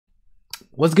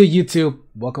What's good, YouTube?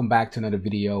 Welcome back to another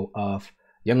video of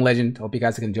Young Legend. Hope you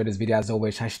guys can enjoy this video. As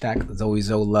always, hashtag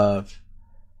 #ZoeZoLove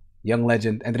Young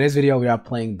Legend. And today's video we are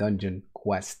playing Dungeon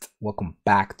Quest. Welcome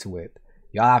back to it.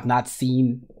 Y'all have not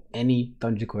seen any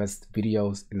Dungeon Quest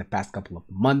videos in the past couple of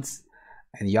months,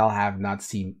 and y'all have not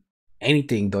seen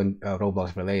anything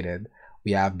Roblox related.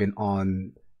 We have been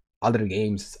on other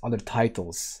games, other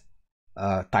titles,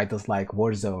 titles like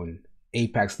Warzone,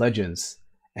 Apex Legends,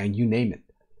 and you name it.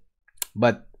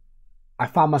 But I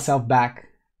found myself back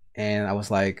and I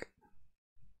was like,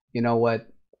 you know what?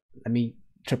 Let me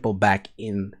triple back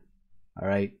in. All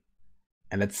right.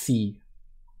 And let's see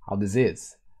how this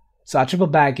is. So I triple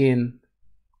back in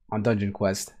on Dungeon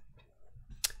Quest.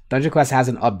 Dungeon Quest has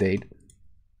an update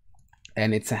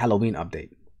and it's a Halloween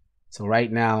update. So right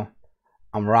now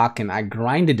I'm rocking. I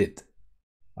grinded it.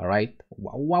 All right.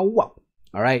 Wow.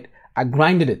 All right. I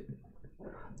grinded it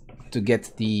to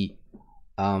get the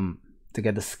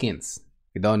skins.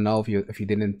 If you don't know, if you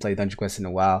didn't play Dungeon Quest in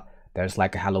a while, there's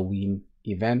like a Halloween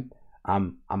event.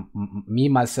 I'm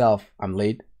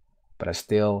late, but I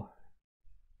still,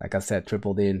 like I said,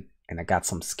 tripled in and I got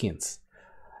some skins.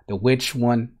 The witch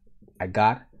one I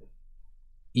got,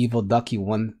 Evil Ducky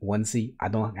onesie. I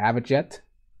don't have it yet.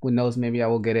 Who knows? Maybe I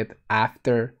will get it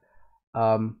after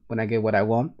when I get what I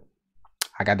want.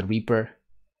 I got the Reaper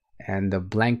and the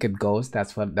Blanket Ghost.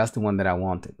 That's the one that I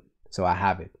wanted. So I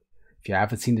have it. If you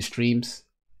haven't seen the streams,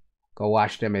 go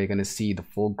watch them and you're gonna see the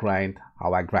full grind,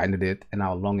 how I grinded it and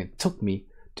how long it took me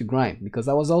to grind, because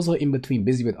I was also in between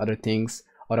busy with other things,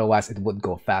 otherwise it would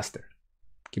go faster.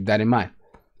 Keep that in mind.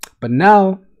 But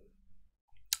now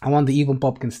I want the Evil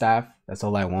Pumpkin Staff. That's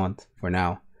all I want for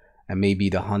now. And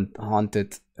maybe the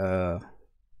haunted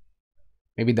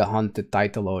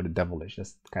title or the devilish.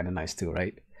 That's kind of nice too,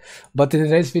 right? But in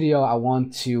today's video I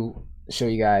want to show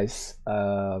you guys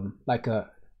like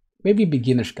maybe a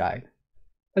beginner's guide.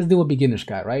 Let's do a beginner's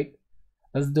guide, right?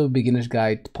 Let's do a beginner's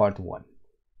guide part 1.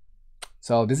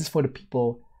 So this is for the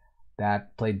people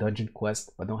that play Dungeon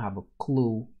Quest but don't have a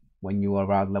clue when you are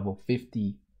around level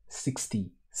 50,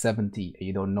 60, 70 and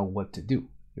you don't know what to do.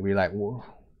 You'll be like, well,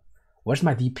 where's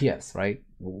my DPS, right?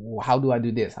 How do I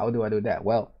do this? How do I do that?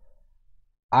 Well,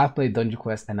 I played Dungeon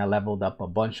Quest and I leveled up a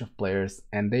bunch of players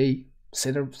and they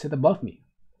sit above me.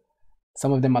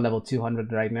 Some of them are level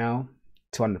 200 right now,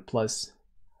 200 plus,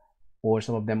 or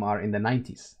some of them are in the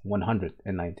 90s,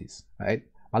 190s, right?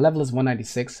 My level is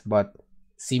 196, but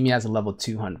see me as a level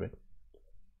 200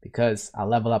 because I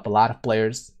level up a lot of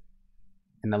players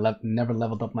and I never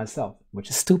leveled up myself, which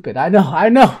is stupid. I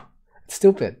know, it's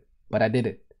stupid, but I did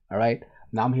it. All right,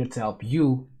 now I'm here to help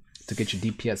you to get your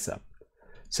DPS up.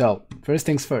 So first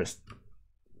things first,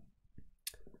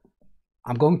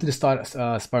 I'm going to start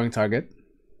sparring target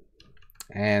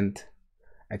and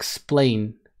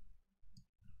explain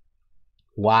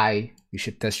why you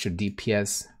should test your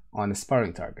DPS on a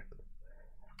sparring target.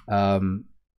 In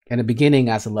the beginning,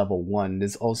 as a level 1,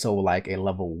 there's also like a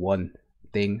level 1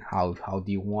 thing. How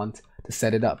do you want to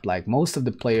set it up? Like most of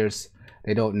the players,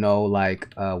 they don't know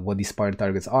like what these sparring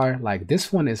targets are. Like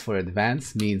this one is for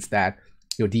advanced, means that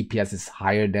your DPS is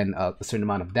higher than a certain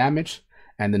amount of damage,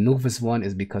 and the newest one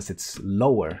is because it's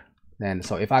lower than.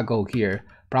 So if I go here,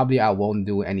 probably I won't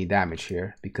do any damage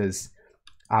here because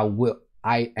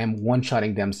I am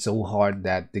one-shotting them so hard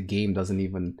that the game doesn't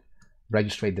even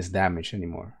register this damage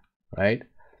anymore, right?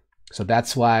 So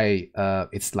that's why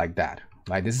it's like that,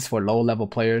 right? This is for low-level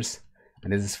players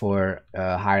and this is for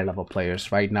higher-level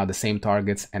players. Right now the same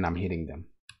targets and I'm hitting them.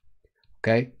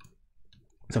 Okay,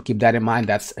 so keep that in mind.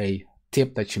 That's a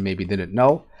tip that you maybe didn't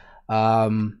know. All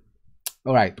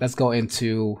right, let's go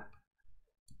into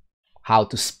how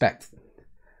to spec.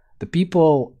 The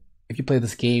people, if you play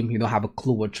this game, you don't have a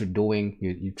clue what you're doing.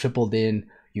 You tripled in.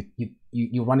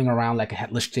 You're running around like a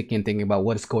headless chicken, thinking about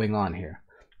what is going on here.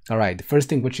 All right, the first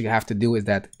thing what you have to do is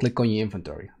that click on your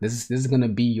inventory. This is gonna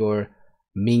be your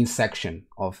main section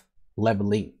of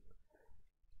leveling.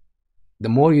 The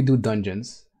more you do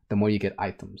dungeons, the more you get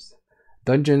items.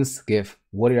 Dungeons give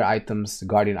warrior items,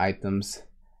 guardian items,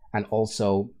 and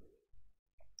also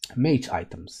mage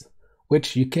items,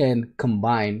 which you can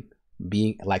combine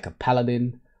being like a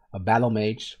paladin, a battle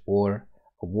mage, or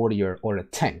a warrior, or a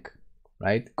tank,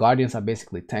 right? Guardians are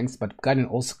basically tanks, but guardian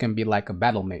also can be like a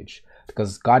battle mage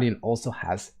because guardian also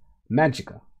has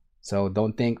magicka. So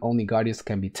don't think only guardians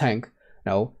can be tank.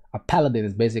 No, a paladin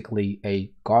is basically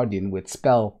a guardian with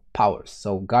spell powers.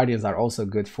 So guardians are also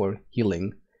good for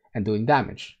healing and doing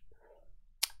damage.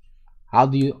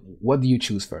 What do you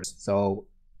choose first? So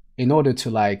in order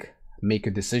to like make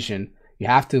a decision, you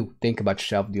have to think about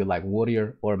yourself. Do you like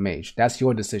warrior or mage? That's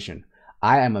your decision.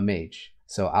 I am a mage,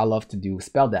 So I love to do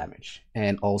spell damage.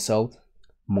 And also,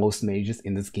 most mages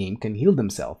in this game can heal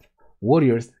themselves.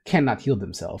 Warriors cannot heal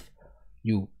themselves.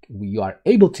 You are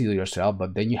able to heal yourself,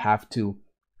 but then you have to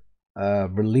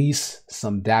release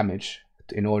some damage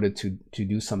in order to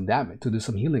do some damage, to do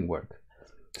some healing work.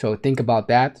 So think about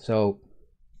that. So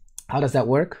how does that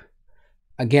work?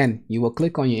 Again, you will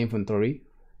click on your inventory.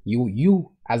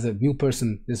 You as a new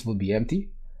person, this will be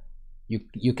empty.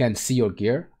 You can see your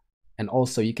gear, and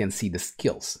also you can see the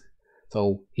skills.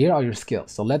 So here are your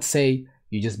skills. So let's say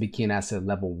you just begin as a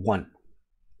level 1.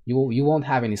 You won't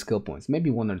have any skill points, maybe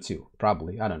 1 or 2,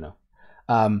 probably, I don't know.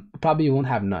 Probably you won't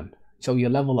have none. So you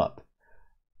level up.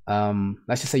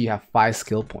 Let's just say you have 5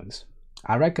 skill points.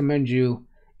 I recommend you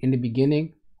in the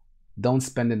beginning, don't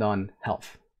spend it on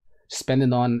health. Spend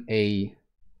it on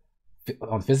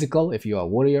physical if you are a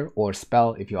warrior, or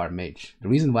spell if you are a mage. The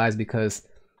reason why is because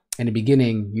in the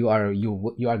beginning you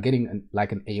are getting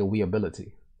like an AoE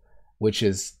ability, which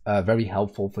is very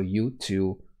helpful for you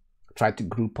to try to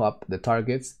group up the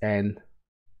targets and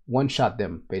one-shot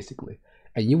them basically.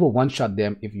 And you will one-shot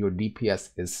them if your DPS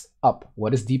is up.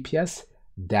 What is DPS?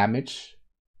 Damage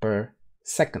per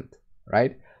second,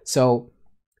 right? So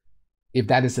if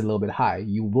that is a little bit high,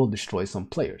 you will destroy some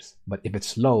players. But if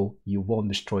it's low, you won't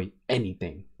destroy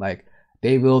anything. Like,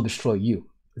 they will destroy you.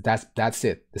 That's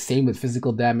it. The same with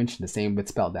physical damage, the same with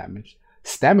spell damage.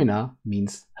 Stamina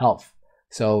means health.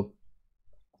 So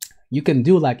you can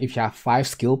do, like, if you have 5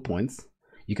 skill points,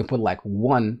 you can put like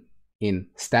 1 in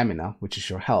stamina, which is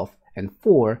your health, and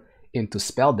 4 into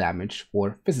spell damage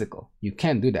or physical. You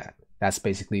can do that. That's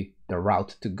basically the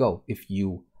route to go if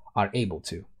you are able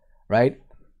to, right?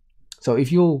 So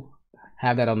if you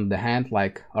have that on the hand,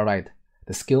 like, all right,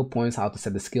 the skill points, how to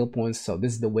set the skill points. So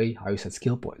this is the way how you set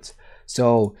skill points.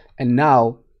 So, and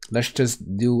now let's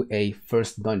just do a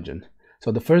first dungeon.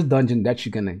 So the first dungeon that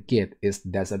you're gonna get is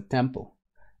Desert Temple.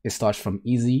 It starts from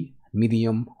easy,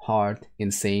 medium, hard,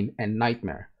 insane, and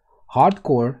nightmare.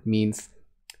 Hardcore means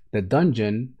the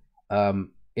dungeon,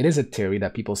 it is a theory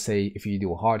that people say if you do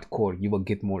hardcore, you will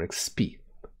get more XP.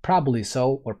 Probably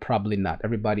so, or probably not.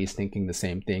 Everybody is thinking the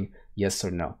same thing, yes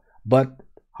or no. But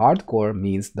hardcore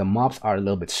means the mobs are a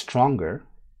little bit stronger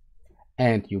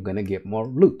and you're gonna get more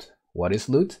loot. What is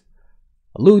loot?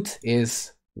 Loot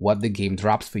is what the game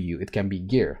drops for you. It can be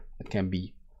gear, it can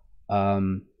be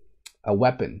a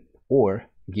weapon, or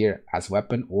gear as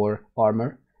weapon or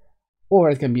armor, or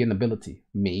it can be an ability,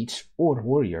 mage or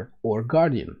warrior or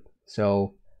guardian.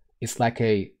 So it's like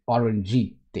a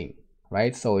RNG thing,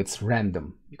 right? So it's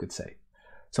random, you could say.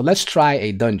 So let's try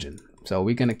a dungeon. So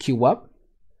we're gonna queue up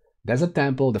Desert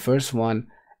Temple, the first one,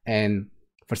 and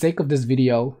for sake of this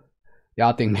video,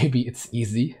 y'all think maybe it's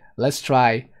easy. Let's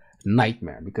try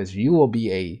Nightmare, because you will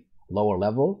be a lower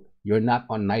level. You're not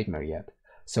on Nightmare yet.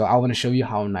 So I want to show you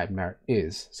how Nightmare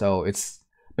is. So it's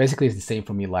basically the same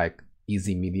for me, like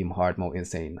easy, medium, hard mode,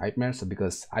 insane, Nightmare. So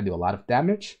because I do a lot of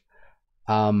damage,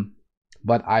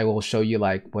 but I will show you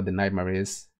like what the Nightmare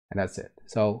is, and that's it.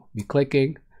 So we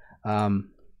clicking, then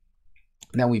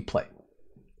we play.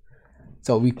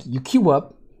 So you queue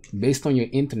up based on your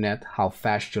internet, how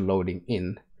fast you're loading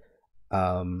in.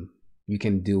 You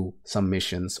can do some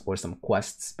missions or some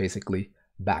quests, basically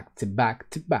back to back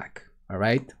to back. All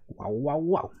right,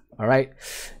 wow. All right,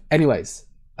 anyways,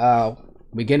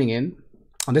 we're getting in.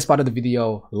 On this part of the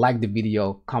video, like the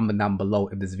video, comment down below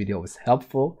if this video was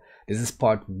helpful. This is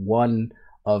part 1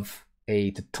 of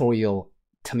a tutorial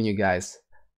telling you guys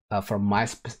from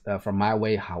my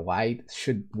way how I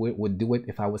would do it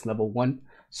if I was level 1.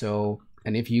 So,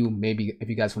 and if you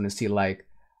guys want to see like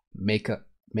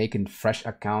making fresh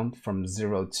account from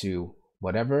 0 to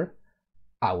whatever,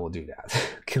 I will do that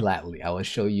gladly. I will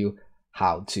show you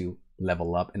how to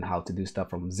level up and how to do stuff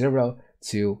from 0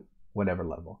 to whatever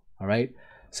level. All right,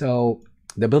 so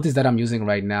the abilities that I'm using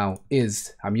right now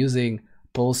is I'm using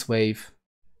Pulse Wave.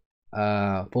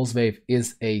 Pulse Wave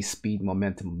is a speed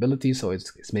momentum ability, so it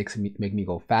makes me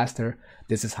go faster.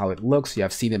 This is how it looks. You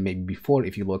have seen it maybe before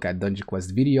if you look at Dungeon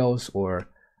Quest videos, or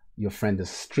your friend is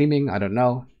streaming, I don't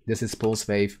know. This is Pulse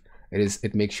Wave.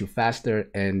 It makes you faster,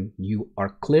 and you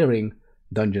are clearing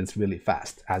dungeons really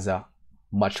fast as a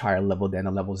much higher level than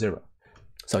a level 0.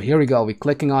 So here we go. We're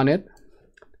clicking on it.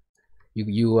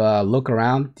 You look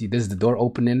around. This is the door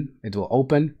opening. It will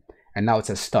open, and now it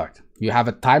says start. You have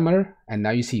a timer, and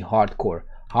now you see hardcore.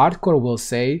 Hardcore will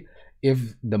say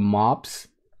if the mobs,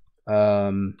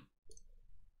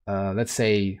 let's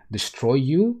say, destroy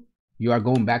you, you are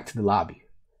going back to the lobby.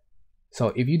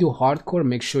 So if you do hardcore,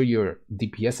 make sure your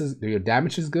your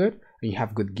damage is good and you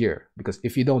have good gear, because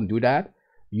if you don't do that,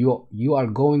 you're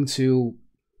going to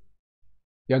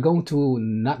you're going to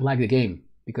not like the game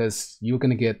because you're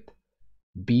gonna get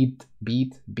beat,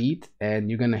 and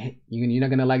you're not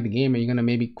gonna like the game, and you're gonna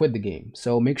maybe quit the game.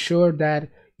 So make sure that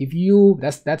if you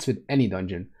that's with any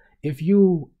dungeon, if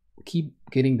you keep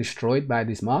getting destroyed by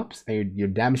these mobs and your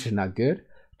damage is not good,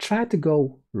 try to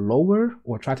go lower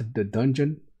or try to do the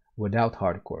dungeon without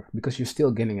hardcore because you're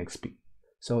still getting XP.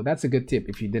 So that's a good tip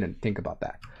if you didn't think about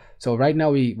that. So right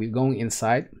now we're going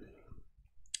inside,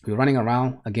 we're running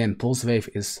around again. Pulse wave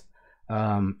is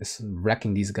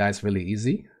wrecking these guys really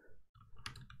easy.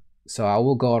 So I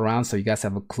will go around so you guys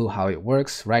have a clue how it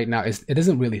works. Right now it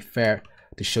isn't really fair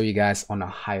to show you guys on a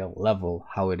higher level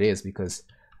how it is because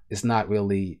it's not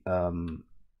really a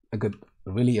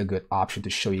good option to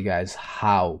show you guys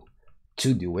how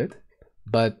to do it.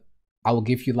 But I will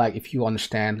give you, like, if you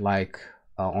understand, like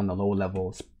on the lower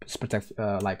level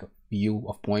like view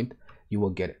of point, you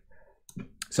will get it.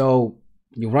 So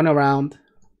you run around,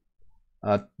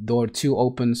 door 2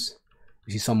 opens,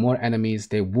 you see some more enemies.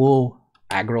 They will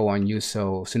aggro on you,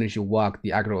 so as soon as you walk, the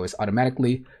aggro is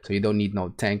automatically, so you don't need no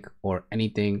tank or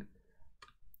anything.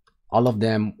 All of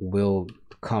them will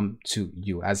come to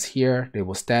you. As here, they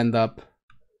will stand up.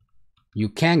 You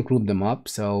can group them up,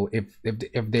 so if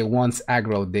they once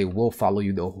aggro, they will follow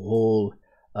you the whole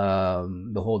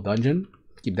dungeon.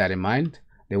 Keep that in mind.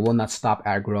 They will not stop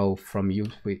aggro from you.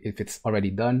 If it's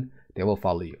already done, they will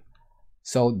follow you.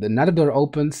 So another door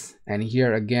opens, and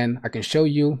here again I can show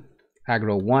you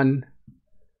aggro 1.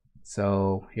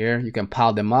 So here you can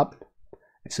pile them up.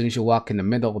 As soon as you walk in the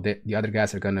middle, the other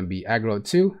guys are gonna be aggro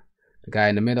too. The guy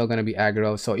in the middle gonna be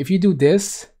aggro. So if you do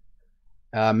this,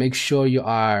 make sure you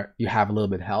have a little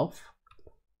bit of health,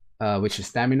 which is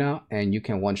stamina, and you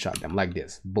can one-shot them like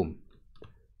this. Boom.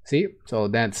 See? So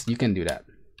you can do that.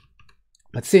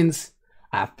 But since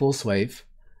I have pulse wave,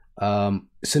 as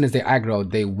soon as they aggro,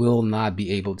 they will not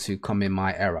be able to come in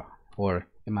my area or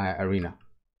in my arena.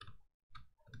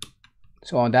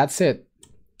 So that's it.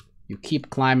 You keep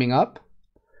climbing up.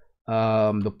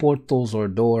 The portals or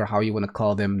door, how you want to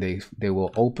call them, they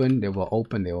will open, they will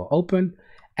open,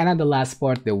 and at the last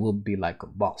part there will be like a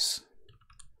boss.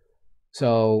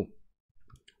 So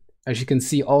as you can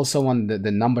see also on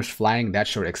the numbers flying,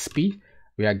 that's your XP.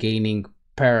 We are gaining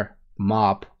per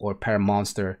mob or per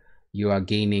monster, you are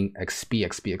gaining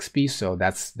XP, so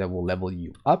that will level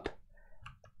you up.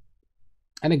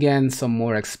 And again, some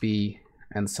more XP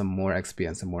and some more XP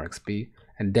and some more XP,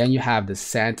 and then you have the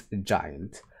Sand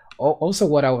Giant. Also,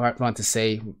 what I want to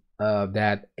say,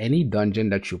 that any dungeon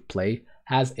that you play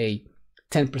has a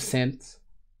 10%,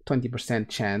 20%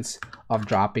 chance of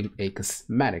dropping a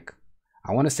cosmetic.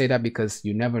 I want to say that because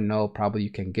you never know, probably you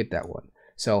can get that one.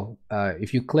 So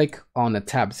if you click on the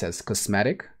tab that says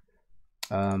cosmetic,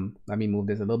 let me move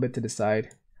this a little bit to the side.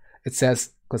 It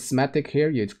says cosmetic here.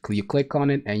 You click on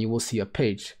it and you will see a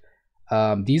page.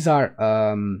 These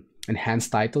are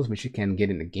enhanced titles which you can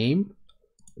get in the game.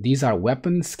 These are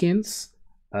weapon skins,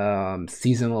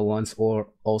 seasonal ones, or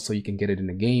also you can get it in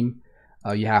the game.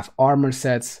 You have armor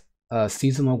sets,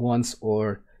 seasonal ones,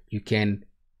 or you can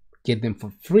get them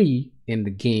for free in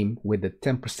the game with a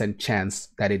 10% chance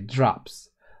that it drops.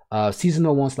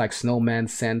 Seasonal ones like Snowman,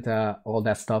 Santa, all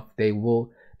that stuff, they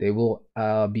will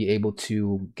be able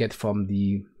to get from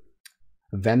the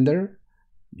vendor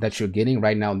that you're getting.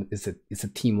 Right now it's a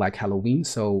theme like Halloween,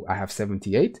 so I have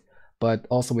 78, but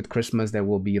also with Christmas there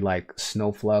will be like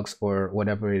snow flux or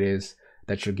whatever it is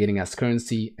that you're getting as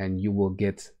currency, and you will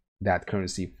get that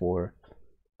currency for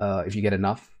if you get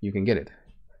enough, you can get it.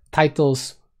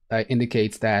 Titles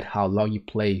indicates that how long you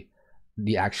play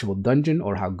the actual dungeon,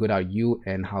 or how good are you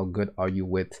and how good are you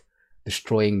with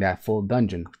destroying that full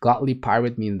dungeon. Godly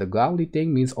Pirate means, the godly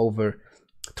thing means over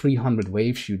 300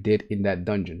 waves you did in that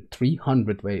dungeon.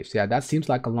 300 waves. Yeah, that seems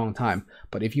like a long time,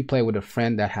 but if you play with a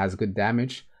friend that has good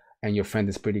damage and your friend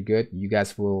is pretty good, you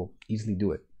guys will easily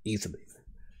do it.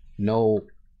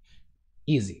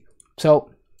 Easy.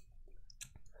 So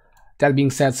that being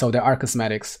said, so there are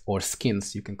cosmetics or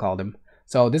skins, you can call them.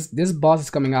 So this boss is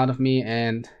coming out of me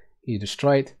and he's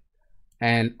destroyed.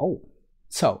 And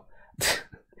so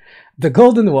the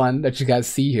golden one that you guys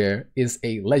see here is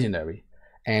a legendary,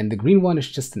 and the green one is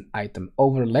just an item.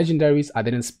 Over legendaries,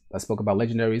 I spoke about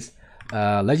legendaries.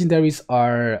 Legendaries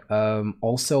are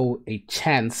also a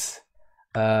chance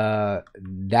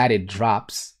that it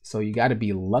drops, so you got to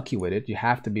be lucky with it. You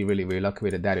have to be really lucky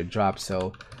with it that it drops.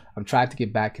 So I'm trying to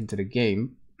get back into the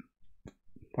game,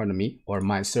 pardon me, or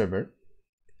my server.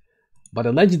 But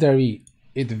a legendary,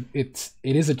 it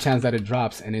is a chance that it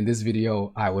drops, and in this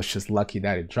video I was just lucky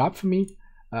that it dropped for me,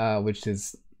 which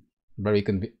is very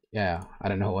yeah, I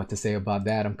don't know what to say about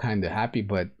that. I'm kind of happy,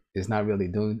 but is not really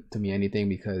doing to me anything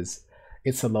because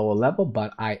it's a lower level,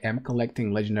 but I am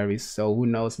collecting legendaries. So who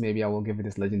knows, maybe I will give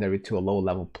this legendary to a low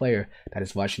level player that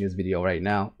is watching this video right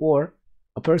now, or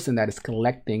a person that is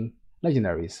collecting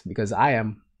legendaries, because I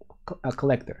am a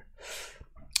collector.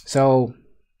 So,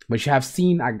 but you have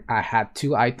seen I had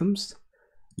two items.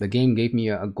 The game gave me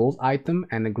a gold item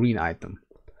and a green item.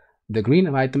 The green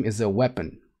item is a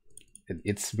weapon.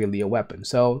 It's really a weapon.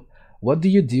 So what do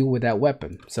you do with that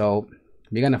weapon? So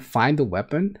we're gonna find the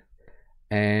weapon,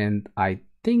 and I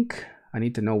think I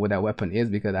need to know what that weapon is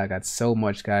because I got so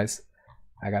much, guys.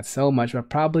 I got so much, but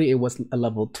probably it was a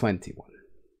level 21.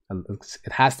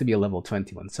 It has to be a level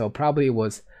 21. So probably it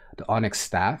was the Onyx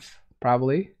Staff,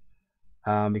 probably,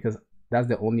 because that's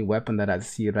the only weapon that I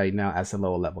see right now as a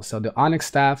lower level. So the Onyx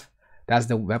Staff, that's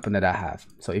the weapon that I have.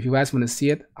 So if you guys want to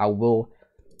see it, I will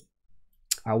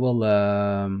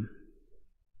unequip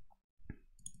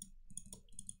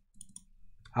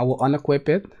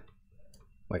it.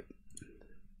 Wait.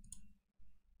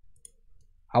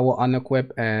 I will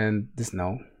unequip and this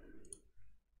no.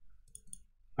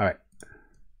 Alright.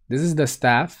 This is the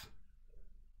staff.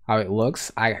 How it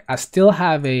looks. I still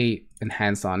have a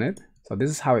enhance on it. So this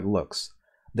is how it looks.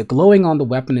 The glowing on the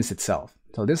weapon is itself.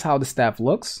 So this is how the staff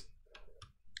looks.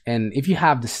 And if you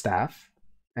have the staff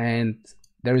and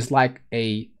there is like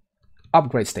a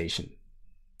upgrade station,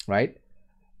 right?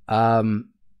 But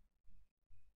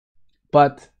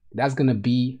that's gonna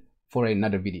be for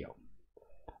another video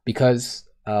because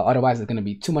otherwise it's gonna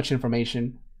be too much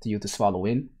information to you to swallow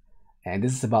in. And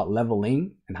this is about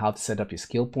leveling and how to set up your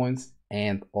skill points,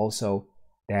 and also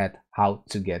that how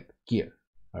to get gear.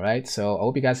 All right, so I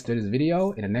hope you guys enjoyed this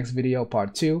video. In the next video,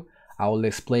 part 2, I will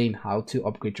explain how to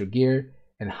upgrade your gear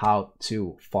and how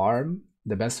to farm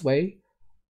the best way.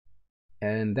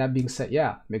 And that being said,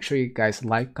 yeah, make sure you guys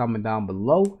like, comment down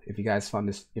below if you guys found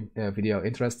this video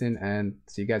interesting, and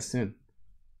see you guys soon.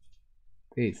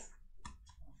 Peace.